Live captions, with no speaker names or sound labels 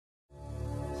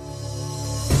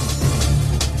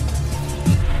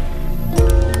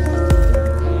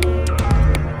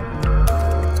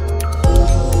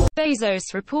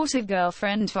Bezos reported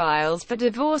girlfriend files for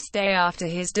divorce day after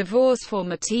his divorce.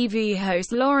 Former TV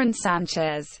host Lauren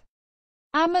Sanchez.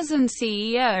 Amazon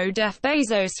CEO Jeff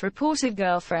Bezos reported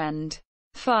girlfriend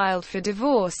filed for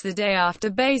divorce the day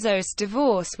after Bezos'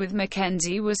 divorce with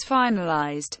Mackenzie was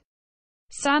finalized.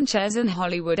 Sanchez and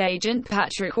Hollywood agent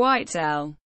Patrick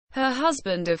Whitesell, her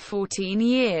husband of 14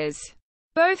 years,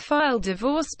 both filed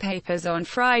divorce papers on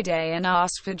Friday and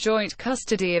asked for joint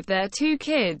custody of their 2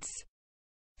 kids.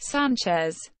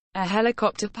 Sanchez, a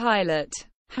helicopter pilot,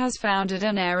 has founded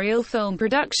an aerial film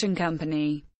production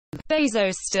company.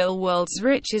 Bezos, still world's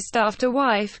richest after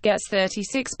wife gets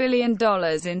 $36 billion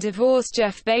in divorce.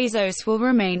 Jeff Bezos will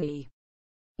remain the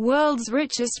world's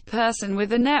richest person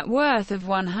with a net worth of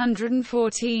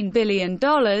 $114 billion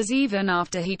even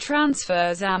after he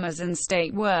transfers Amazon's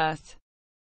state worth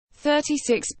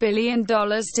 $36 billion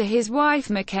to his wife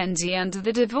Mackenzie under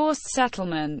the divorce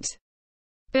settlement.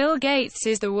 Bill Gates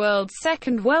is the world's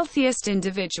second wealthiest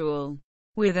individual,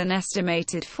 with an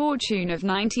estimated fortune of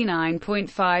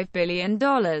 $99.5 billion.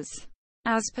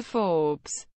 As per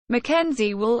Forbes,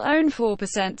 Mackenzie will own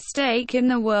 4% stake in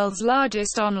the world's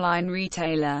largest online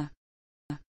retailer.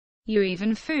 You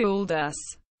even fooled us.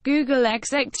 Google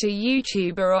exec to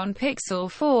YouTuber on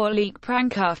Pixel 4 leak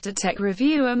prank after tech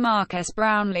reviewer Marques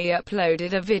Brownlee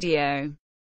uploaded a video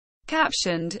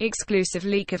captioned, "Exclusive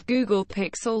leak of Google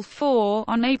Pixel 4"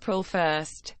 on April 1.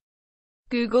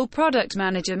 Google Product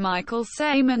Manager Michael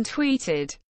Sayman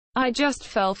tweeted, "I just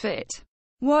fell for it.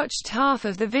 Watched half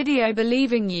of the video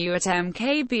believing you at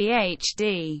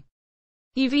MKBHD.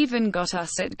 You've even got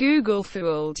us at Google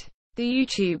fooled." The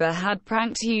YouTuber had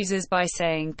pranked users by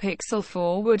saying Pixel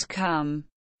 4 would come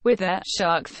with a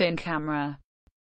shark fin camera